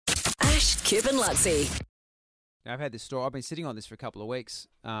Ash, Kip and Lutzi. Now, I've had this story. I've been sitting on this for a couple of weeks,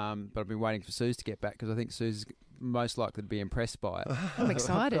 but I've been waiting for Suze to get back because I think Suze is most likely to be impressed by it. I'm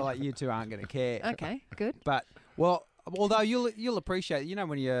excited. I feel like you two aren't going to care. Okay, good. But, well, although you'll appreciate,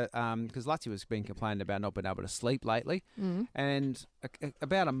 when you're, because Lutzi has been complaining about not being able to sleep lately, and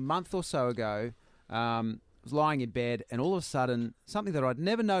about a month or so ago, I was lying in bed, and all of a sudden, something that I'd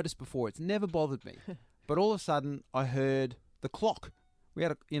never noticed before, it's never bothered me, but all of a sudden, I heard the clock. We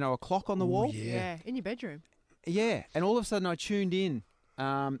had a clock on the wall. Yeah, in your bedroom. Yeah, and all of a sudden I tuned in,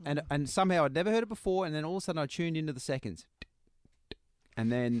 and somehow I'd never heard it before, and then all of a sudden I tuned into the seconds, and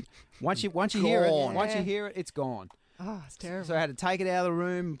then once you hear it, it's gone. Oh, it's terrible. So I had to take it out of the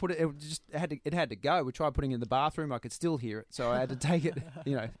room and put it. It had to go. We tried putting it in the bathroom. I could still hear it, so I had to take it,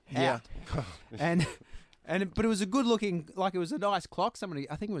 out. But it was a good looking, like it was a nice clock.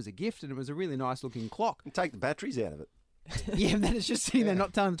 I think it was a gift, and it was a really nice looking clock. And take the batteries out of it. Yeah, and then it's just sitting there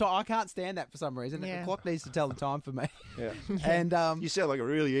not telling the time. I can't stand that for some reason. Yeah. The clock needs to tell the time for me. Yeah. And You sound like a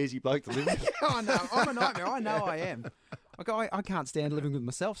really easy bloke to live with. I know. I'm a nightmare. I know I am. I can't stand living with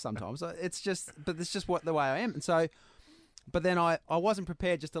myself sometimes. But it's just the way I am. And so, but then I wasn't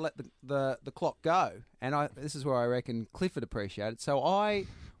prepared just to let the clock go. And this is where I reckon Cliff would appreciate it. So I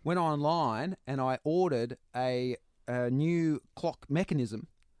went online and I ordered a new clock mechanism.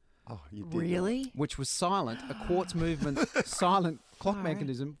 Oh, you did. Really? Which was silent, a quartz movement silent clock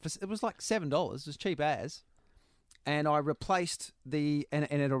mechanism. It was like $7. It was cheap as. And I replaced and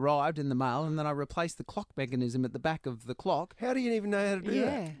it arrived in the mail, and then I replaced the clock mechanism at the back of the clock. How do you even know how to do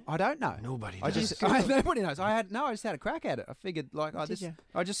that? I don't know. Nobody knows. Nobody knows. I just had a crack at it. I figured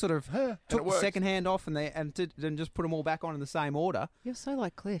I just sort of took the second hand off and just put them all back on in the same order. You're so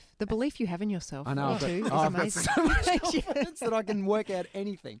like Cliff. The belief you have in yourself. I know. Is I've amazing. got so much confidence that I can work out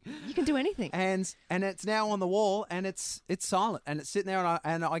anything. You can do anything. And it's now on the wall, and it's silent, and it's sitting there,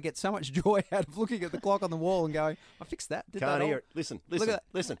 and I get so much joy out of looking at the clock on the wall and going, I fixed that. Can't hear it. Listen. Look at that.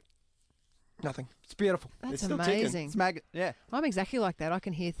 Listen. Nothing. It's beautiful. That's It's still amazing. It's yeah. I'm exactly like that. I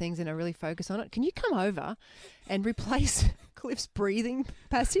can hear things and I really focus on it. Can you come over and replace Cliff's breathing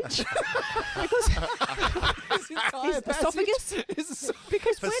passage? His esophagus?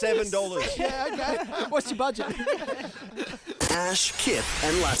 Because For $7. Yeah, okay. What's your budget? Ash, Kip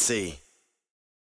and Lutzi.